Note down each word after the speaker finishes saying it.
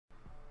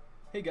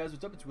Hey guys,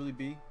 what's up? It's Willy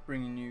B,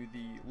 bringing you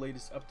the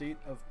latest update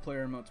of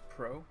Player Emotes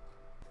Pro.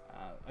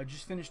 I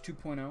just finished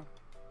 2.0,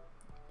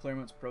 Player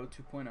Emotes Pro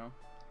 2.0.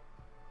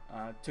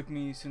 Took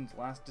me since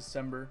last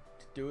December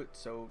to do it,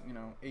 so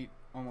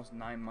almost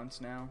 9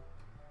 months now.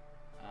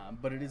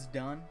 But it is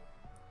done.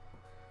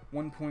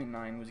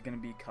 1.9 was going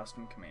to be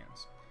custom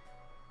commands.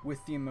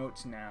 With the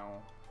emotes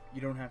now,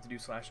 you don't have to do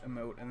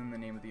 /emote and then the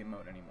name of the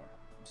emote anymore.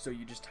 So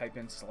you just type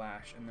in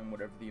 / and then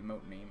whatever the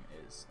emote name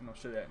is, and I'll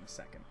show you that in a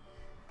second.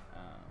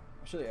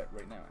 I'll show you that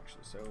right now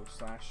actually. So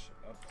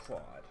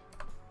 /applaud,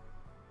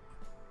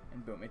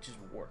 and boom, it just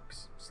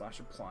works.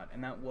 /applaud,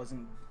 and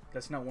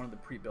that's not one of the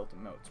pre-built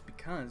emotes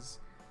because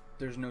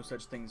there's no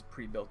such thing as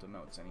pre-built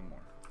emotes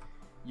anymore.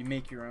 You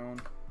make your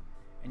own,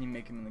 and you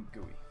make them in the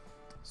GUI.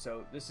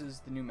 So this is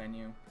the new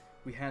menu.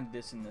 We had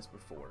this and this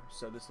before,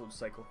 so this will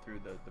cycle through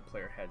the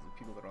player heads, the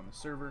people that are on the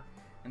server,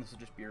 and this will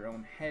just be your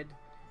own head,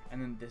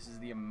 and then this is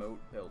the emote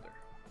builder.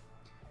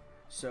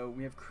 So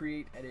we have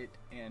create, edit,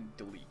 and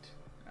delete.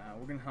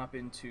 We're going to hop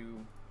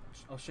into,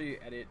 I'll show you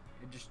edit,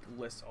 it just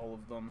lists all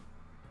of them.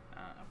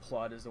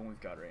 Applaud is the one we've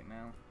got right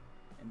now,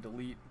 and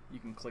delete, you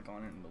can click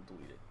on it and it'll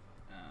delete it.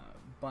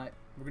 But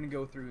we're going to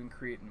go through and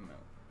create an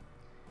emote.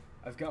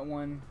 I've got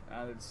one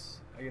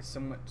that's, I guess,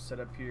 somewhat set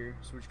up here,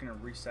 so we're just going to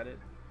reset it,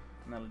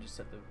 and that'll just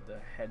set the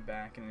head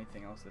back and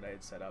anything else that I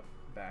had set up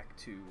back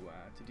to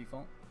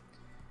default.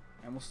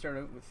 And we'll start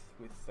out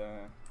with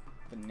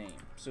the name.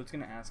 So it's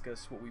going to ask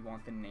us what we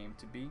want the name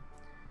to be.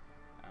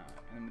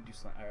 And then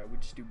we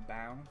just do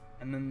bow,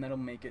 and then that'll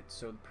make it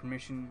so the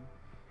permission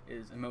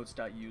is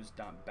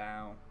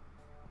emotes.use.bow,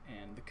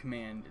 and the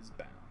command is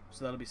bow.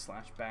 So that'll be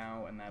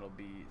 /bow, and that'll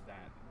be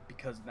that.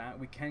 Because that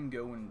we can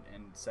go and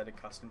set a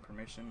custom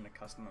permission, not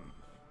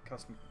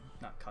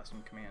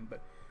custom command,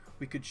 but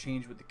we could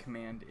change what the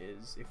command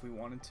is if we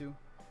wanted to.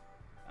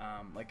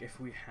 Like if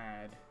we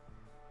had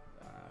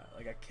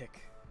like a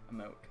kick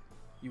emote,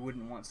 you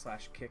wouldn't want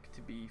 /kick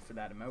to be for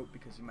that emote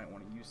because you might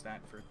want to use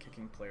that for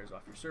kicking players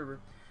off your server.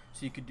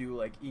 So you could do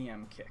like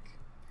em kick.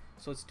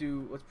 So let's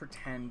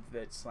pretend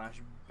that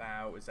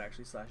 /bow is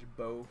actually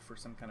 /bow for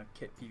some kind of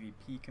kit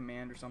PvP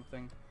command or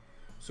something.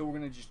 So we're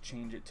gonna just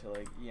change it to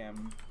like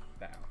em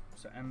bow.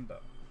 So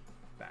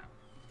bow,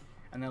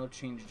 and that'll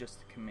change just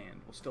the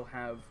command. We'll still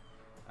have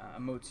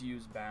emotes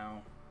use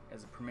bow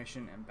as a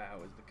permission and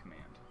bow as the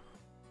command.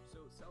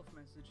 So self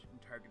message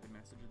and targeted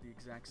message are the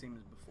exact same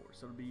as before.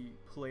 So it'll be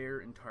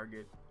player and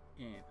target,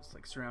 and it's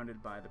like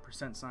surrounded by the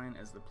 %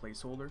 as the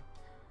placeholder.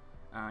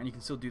 And you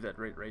can still do that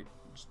right,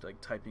 just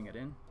like typing it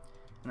in.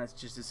 And that's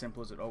just as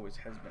simple as it always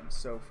has been.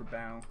 So for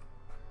bow,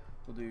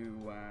 we'll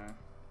do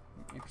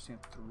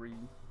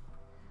 $3,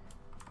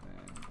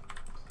 and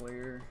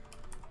player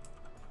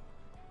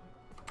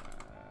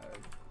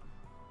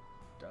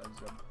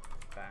does a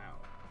bow,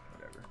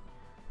 whatever.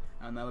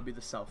 And that'll be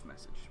the self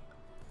message.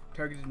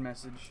 Targeted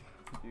message,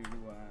 do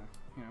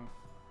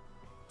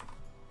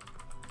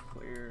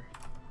player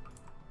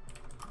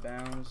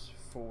bows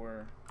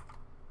for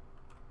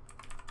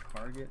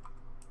target.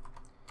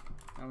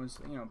 That was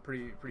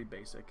pretty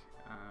basic,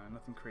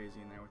 nothing crazy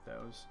in there with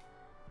those.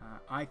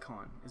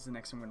 Icon is the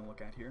next thing we're going to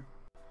look at here.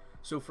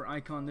 So for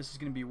icon, this is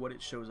going to be what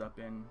it shows up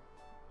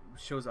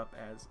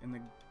as in the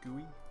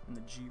GUI, in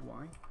the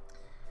GUI.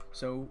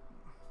 So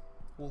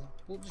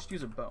we'll just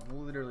use a bow.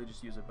 We'll literally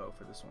just use a bow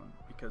for this one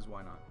because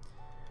why not?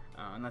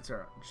 And that's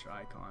our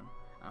icon.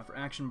 For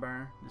action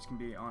bar, this can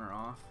be on or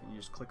off, and you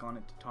just click on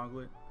it to toggle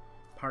it.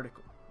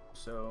 Particle,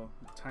 so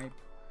type,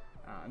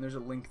 and there's a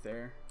link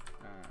there,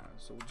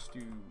 so we'll just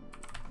do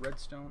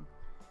redstone,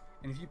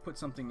 and if you put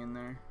something in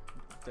there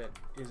that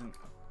isn't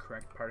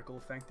correct particle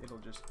effect, it'll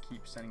just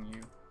keep sending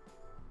you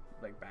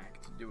like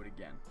back to do it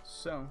again.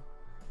 So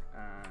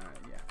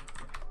yeah,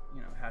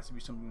 it has to be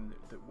something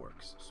that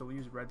works. So we'll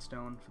use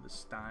redstone for the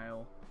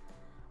style.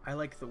 I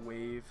like the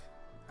wave.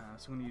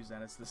 So I'm going to use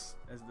that as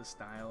the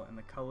style, and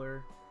the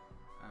color,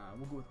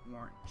 we'll go with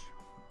orange.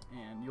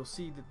 And you'll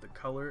see that the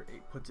color,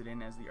 it puts it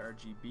in as the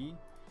RGB,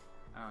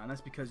 and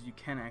that's because you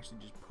can actually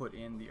just put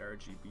in the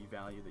RGB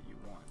value that you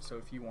want. So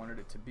if you wanted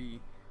it to be,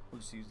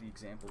 we'll just use the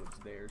example that's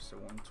there, so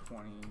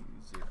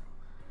 120.0.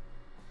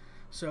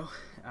 So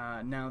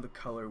now the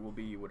color will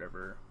be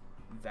whatever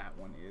that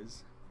one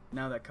is.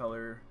 Now that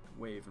color,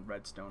 wave, and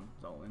redstone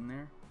is all in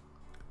there.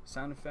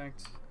 Sound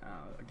effect,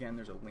 again,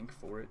 there's a link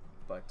for it,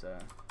 but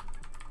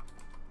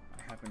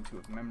I happen to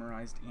have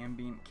memorized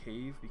ambient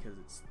cave because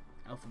it's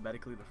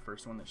alphabetically the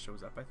first one that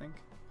shows up, I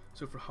think.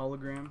 So for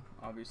hologram,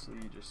 obviously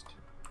you just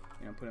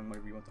put in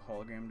whatever you want the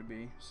hologram to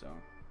be. So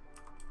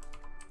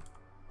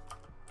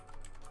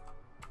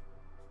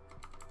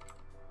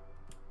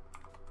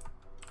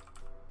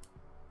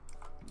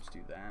just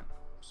do that.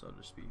 So it'll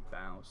just be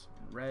bows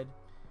in red.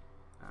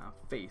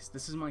 Face.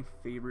 This is my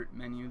favorite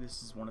menu.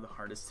 This is one of the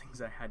hardest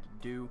things I had to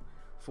do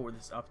for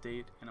this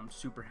update, and I'm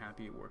super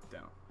happy it worked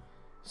out.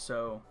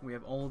 So we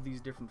have all of these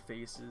different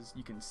faces.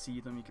 You can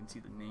see them, you can see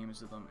the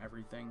names of them,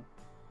 everything.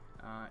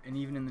 And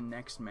even in the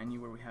next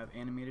menu where we have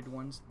animated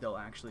ones, they'll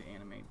actually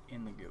animate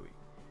in the GUI.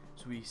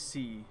 So we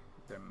see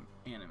them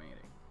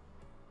animating.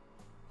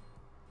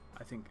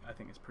 I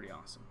think it's pretty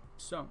awesome.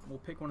 So we'll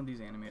pick one of these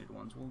animated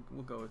ones.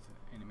 We'll go with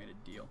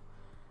animated deal.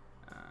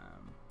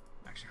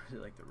 Actually, I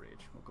really like the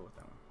rage. We'll go with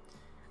that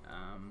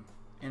one.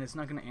 And it's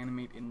not going to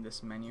animate in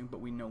this menu, but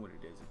we know what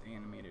it is. It's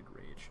animated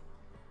rage.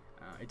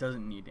 It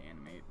doesn't need to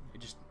animate.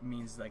 It just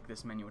means like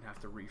this menu would have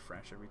to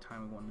refresh every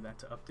time we wanted that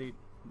to update.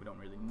 We don't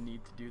really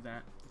need to do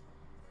that.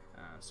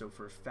 So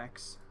for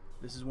effects,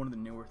 this is one of the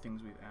newer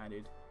things we've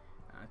added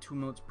to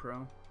Emotes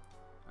Pro.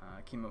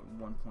 Came out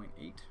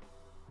 1.8.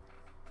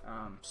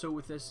 So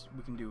with this,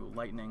 we can do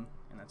lightning,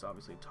 and that's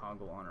obviously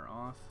toggle on or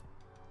off.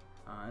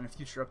 In a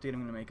future update, I'm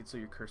going to make it so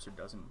your cursor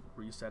doesn't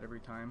reset every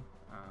time.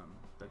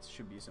 That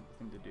should be a simple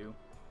thing to do.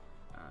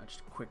 Just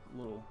a quick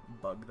little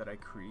bug that I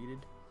created.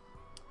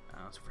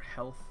 So for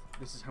health,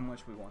 this is how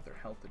much we want their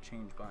health to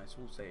change by. So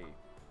we'll say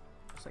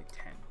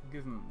 10. We'll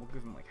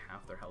give them like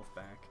half their health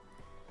back.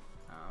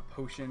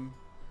 Potion.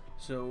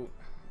 So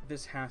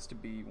this has to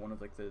be one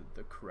of like the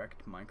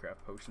correct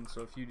Minecraft potions.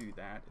 So if you do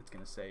that, it's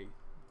gonna say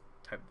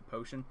type the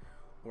potion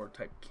or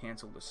type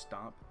cancel to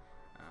stop.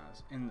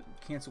 And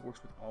cancel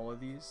works with all of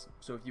these.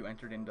 So if you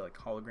entered into like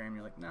hologram,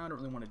 you're like, no, I don't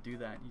really want to do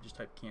that. You just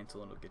type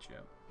cancel and it'll get you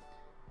out.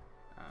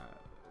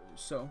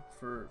 So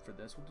for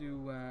this, we'll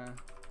do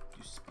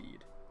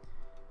speed,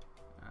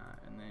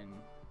 and then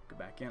go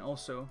back in.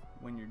 Also,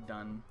 when you're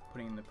done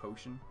putting in the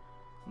potion,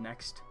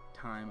 next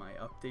time I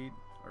update,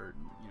 or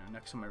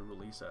next time I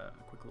release a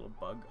quick little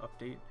bug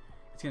update,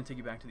 it's gonna take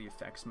you back to the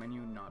effects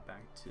menu, not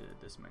back to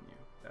this menu.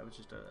 That was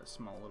just a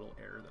small little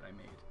error that I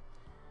made.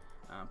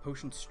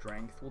 Potion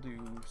strength, we'll do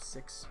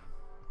 6.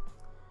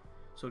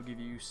 So it'll give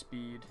you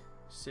speed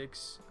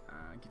 6,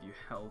 give you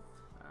health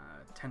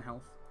 10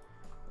 health.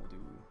 We'll do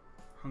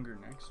hunger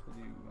next. We'll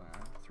do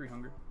 3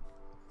 hunger.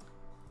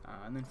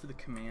 And then for the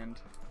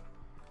command,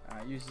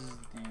 it uses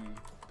the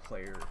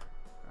player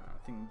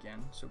thing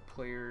again. So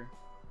player,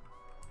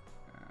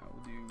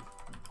 we'll do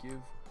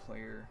give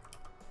player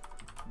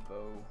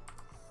bow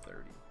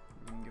 30.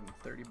 We're gonna give them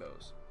 30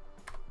 bows,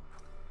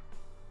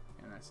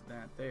 and that's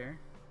that there.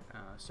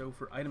 So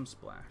for item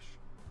splash,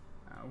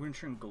 we're going to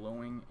turn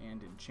glowing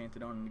and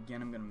enchanted on, and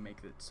again I'm going to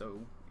make it so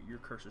your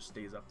cursor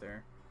stays up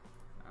there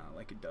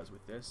like it does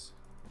with this.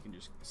 You can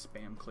just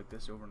spam click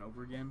this over and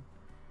over again.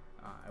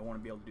 I want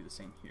to be able to do the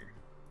same here,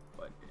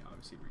 but it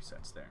obviously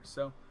resets there.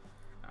 So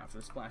for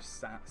the splash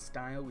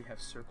style, we have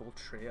circle,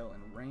 trail,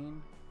 and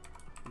rain.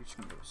 We're just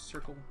going to go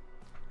circle.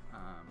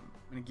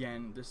 And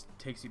again, this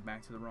takes you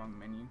back to the wrong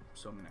menu,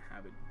 so I'm going to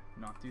have it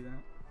not do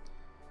that.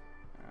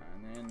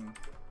 And then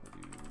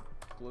we'll do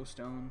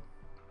glowstone,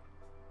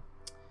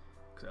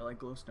 because I like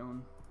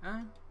glowstone.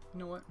 You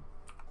know what?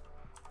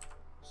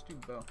 Let's do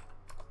bow.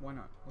 Why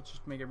not? Let's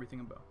just make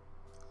everything a bow.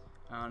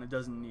 And it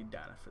doesn't need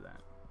data for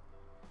that.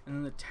 And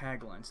then the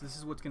tagline. So this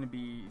is what's going to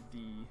be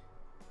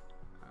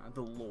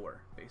the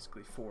lore,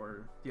 basically,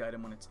 for the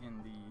item when it's in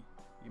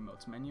the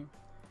emotes menu.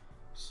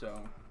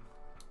 So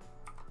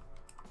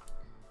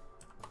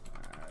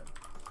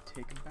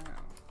take a bow.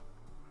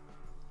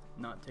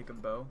 Not take a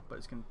bow, but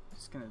it's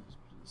gonna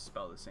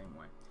spell the same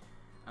way.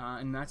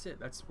 And that's it.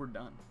 We're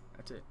done.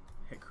 That's it.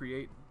 Hit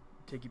create,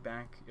 take you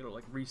back. It'll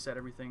like reset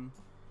everything,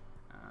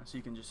 so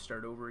you can just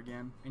start over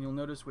again. And you'll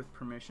notice with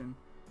permission,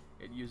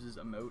 it uses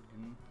emote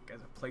as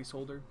a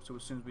placeholder. So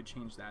as soon as we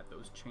change that,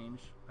 those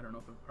change. I don't know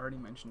if I've already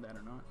mentioned that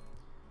or not.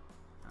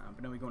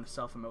 But now we go into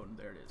self emote, and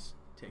there it is.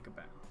 Take a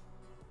bow.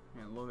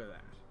 And look at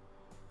that.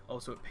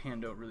 Also, it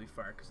panned out really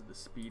far because of the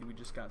speed we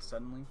just got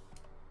suddenly.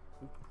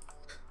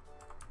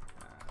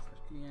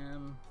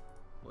 EM.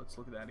 Let's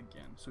look at that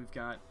again. So we've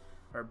got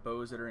our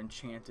bows that are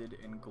enchanted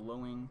and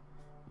glowing.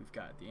 We've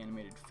got the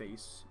animated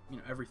face.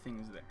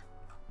 Everything is there.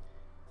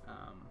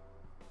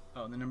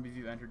 Oh, the number of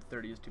you entered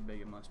 30 is too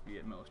big. It must be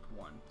at most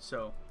 1.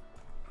 So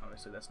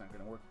obviously that's not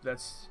going to work.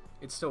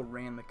 It still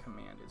ran the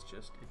command. It's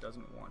just it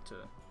doesn't want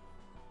to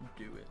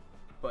do it.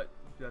 But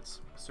that's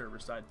a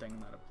server-side thing,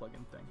 not a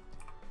plugin thing.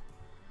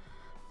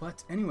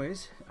 But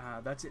anyways,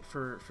 that's it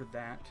for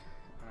that.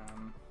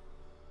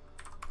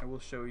 I will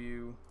show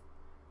you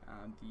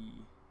the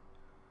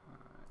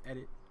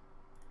edit.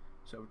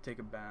 So take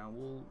a bow.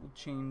 We'll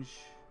change.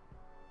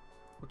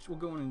 We'll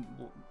go in and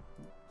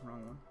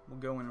wrong one. We'll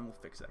go in and we'll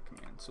fix that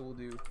command. So we'll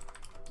do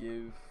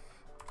give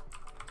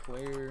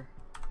player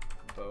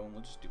bow,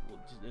 and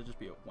it'll just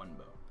be a 1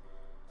 bow.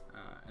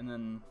 And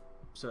then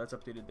so that's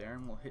updated there,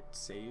 and we'll hit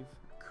save,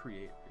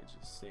 create. It's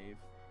just save.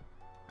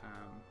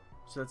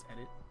 So that's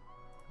edit.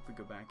 If we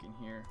go back in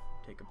here,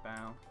 take a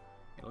bow,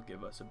 it'll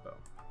give us a bow.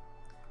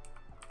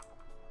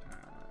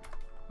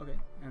 Okay,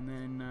 and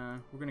then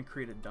we're going to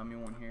create a dummy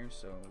one here,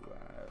 so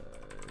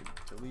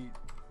delete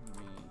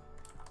me,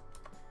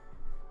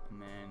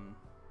 and then,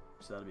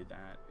 so that'll be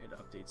that. It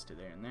updates to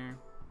there and there,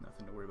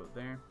 nothing to worry about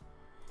there.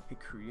 Hit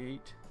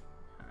create,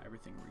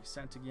 everything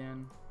resets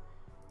again,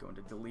 go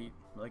into delete,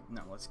 we're like,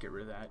 no, let's get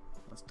rid of that,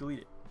 let's delete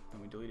it,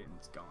 and we delete it and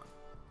it's gone,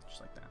 just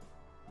like that,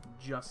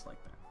 just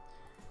like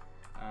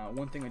that.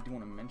 One thing I do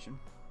want to mention,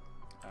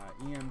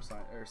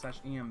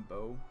 /em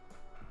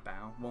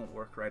bow won't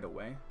work right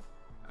away.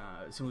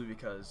 Simply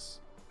because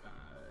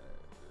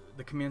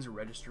the commands are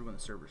registered when the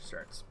server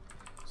starts.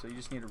 So you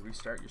just need to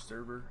restart your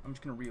server. I'm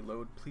just going to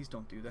reload. Please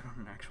don't do that on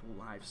an actual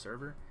live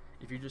server.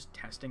 If you're just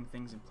testing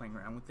things and playing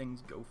around with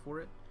things, go for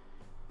it.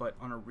 But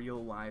on a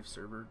real live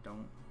server,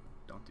 don't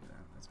do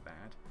that. That's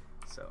bad.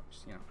 So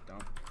just, you know,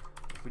 don't.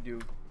 If we do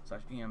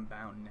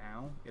 /embound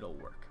now, it'll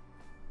work.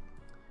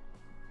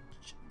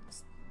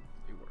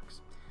 It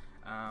works.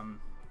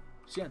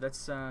 So yeah,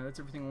 that's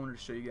everything I wanted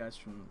to show you guys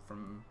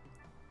from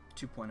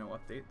 2.0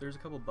 update. There's a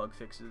couple bug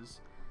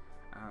fixes,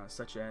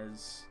 such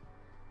as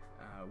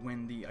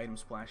when the item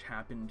splash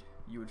happened,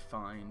 you would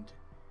find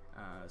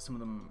some of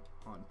them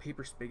on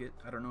Paper Spigot.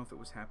 I don't know if it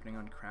was happening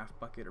on Craft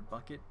Bucket or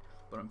Bucket,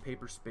 but on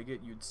Paper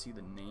Spigot you'd see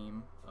the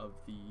name of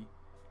the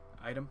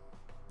item,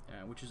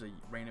 which is a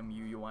random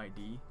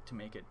UUID to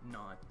make it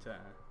not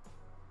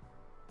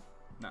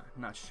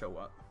show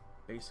up,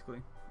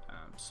 basically.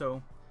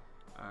 So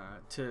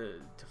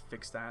to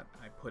fix that,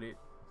 I put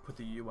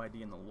the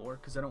UUID in the lore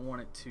because I don't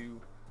want it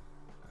to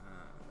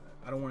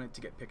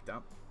get picked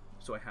up.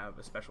 So I have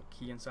a special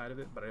key inside of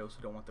it, but I also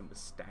don't want them to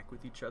stack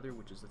with each other,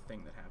 which is the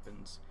thing that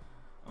happens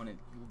on it.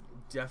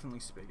 Definitely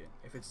Spigot.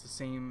 If it's the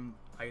same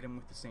item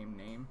with the same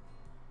name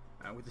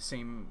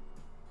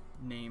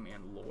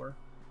and lore,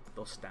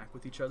 they'll stack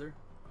with each other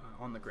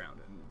on the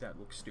ground, and that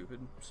looks stupid.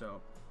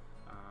 So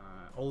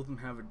all of them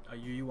have a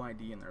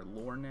UUID in their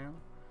lore now,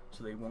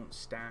 so they won't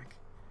stack.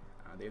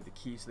 They have the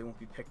key, so they won't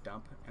be picked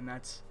up, and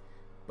that's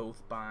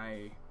both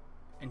by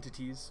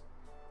entities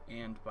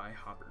and by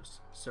hoppers.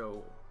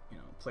 So, you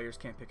know, players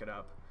can't pick it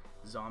up,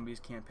 zombies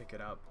can't pick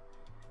it up.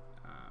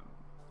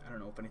 I don't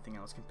know if anything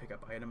else can pick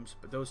up items,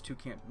 but those two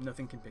can't.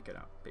 Nothing can pick it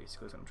up,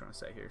 basically, is what I'm trying to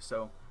say here.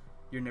 So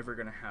you're never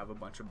gonna have a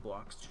bunch of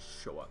blocks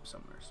just show up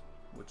somewhere,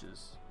 which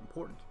is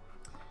important.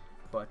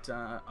 But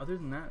other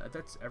than that,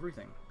 that's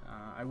everything.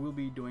 I will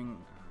be doing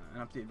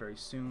an update very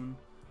soon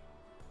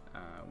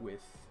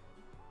with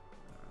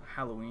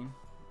Halloween.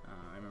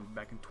 I remember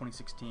back in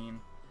 2016,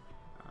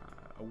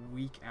 a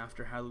week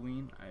after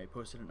Halloween, I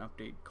posted an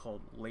update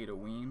called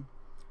Late-Oween,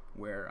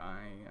 where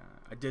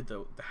I did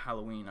the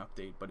Halloween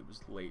update, but it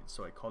was late,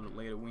 so I called it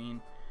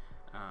Late-Oween,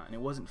 and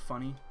it wasn't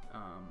funny,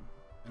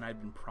 and I'd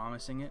been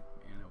promising it,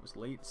 and it was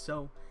late.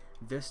 So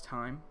this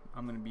time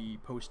I'm going to be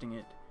posting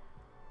it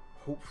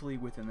hopefully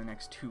within the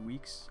next 2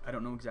 weeks. I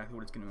don't know exactly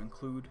what it's going to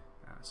include.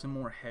 Some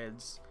more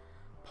heads,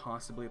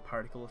 possibly a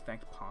particle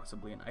effect,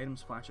 possibly an item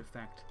splash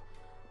effect,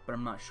 but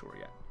I'm not sure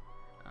yet.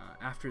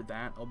 After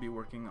that, I'll be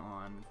working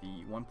on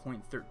the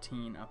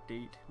 1.13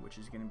 update, which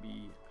is going to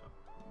be a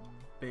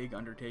big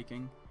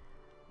undertaking.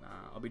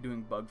 I'll be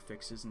doing bug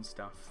fixes and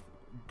stuff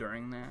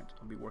during that.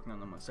 I'll be working on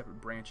them on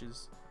separate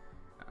branches,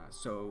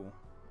 so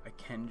I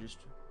can just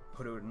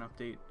put out an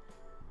update.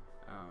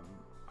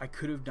 I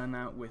could have done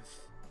that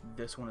with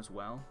this one as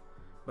well,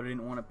 but I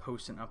didn't want to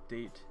post an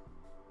update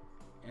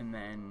and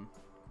then,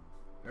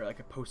 or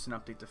like post an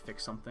update to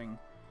fix something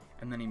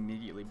and then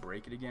immediately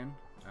break it again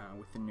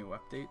with the new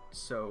update.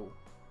 So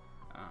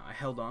I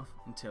held off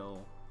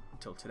until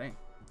today.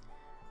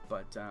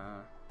 But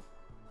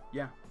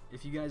yeah,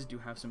 if you guys do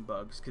have some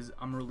bugs, because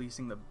I'm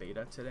releasing the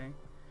beta today,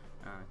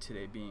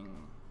 today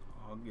being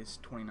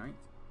August 29th.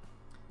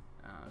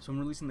 So I'm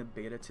releasing the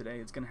beta today.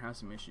 It's going to have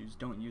some issues.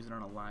 Don't use it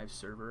on a live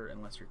server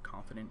unless you're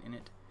confident in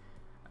it.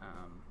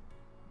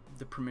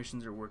 The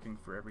permissions are working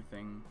for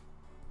everything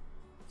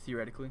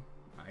theoretically.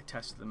 I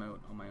tested them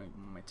out on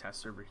my test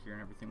server here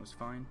and everything was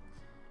fine.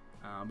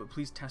 But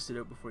please test it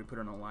out before you put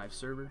it on a live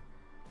server.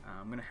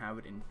 I'm going to have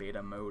it in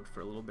beta mode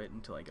for a little bit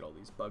until I get all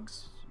these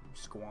bugs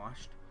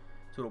squashed.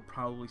 So it'll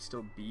probably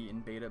still be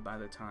in beta by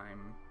the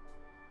time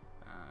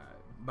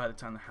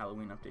the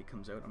Halloween update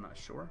comes out. I'm not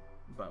sure,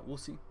 but we'll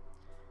see.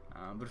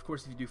 But of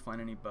course, if you do find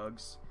any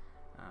bugs,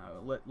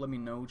 let me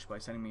know just by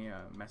sending me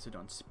a message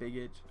on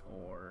Spigot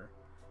or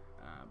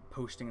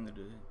posting in the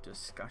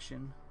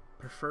discussion.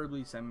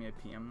 Preferably send me a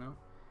PM though,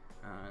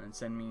 and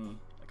send me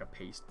like a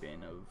paste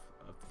bin of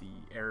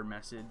the error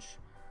message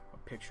or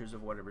pictures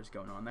of whatever's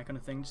going on, that kind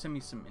of thing. Just send me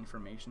some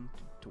information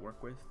to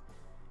work with.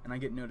 And I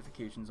get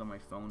notifications on my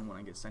phone when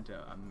I get sent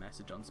a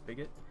message on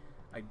Spigot.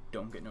 I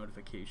don't get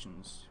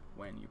notifications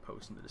when you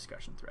post in the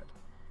discussion thread.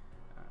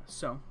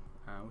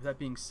 With that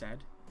being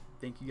said,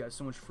 thank you guys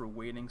so much for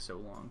waiting so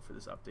long for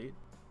this update.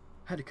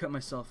 Had to cut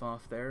myself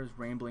off there. I was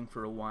rambling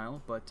for a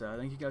while, but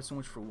thank you guys so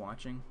much for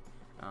watching.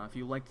 If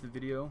you liked the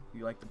video,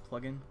 you liked the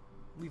plugin,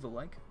 leave a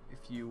like.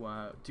 If you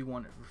do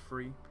want it for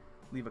free,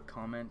 leave a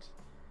comment.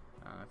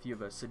 If you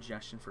have a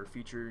suggestion for a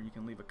feature, you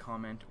can leave a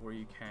comment, or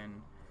you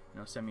can,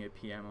 send me a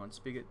PM on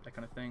Spigot, that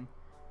kind of thing.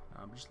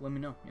 Just let me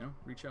know.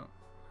 Reach out.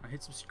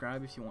 Hit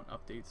subscribe if you want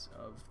updates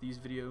of these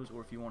videos,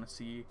 or if you want to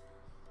see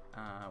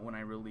when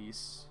I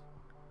release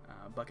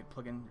Bucket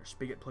plugin or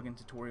Spigot plugin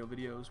tutorial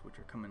videos, which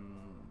are coming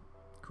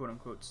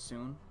quote-unquote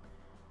soon.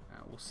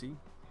 We'll see.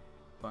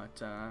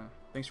 But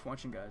thanks for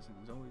watching, guys, and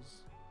as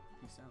always,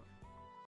 peace out.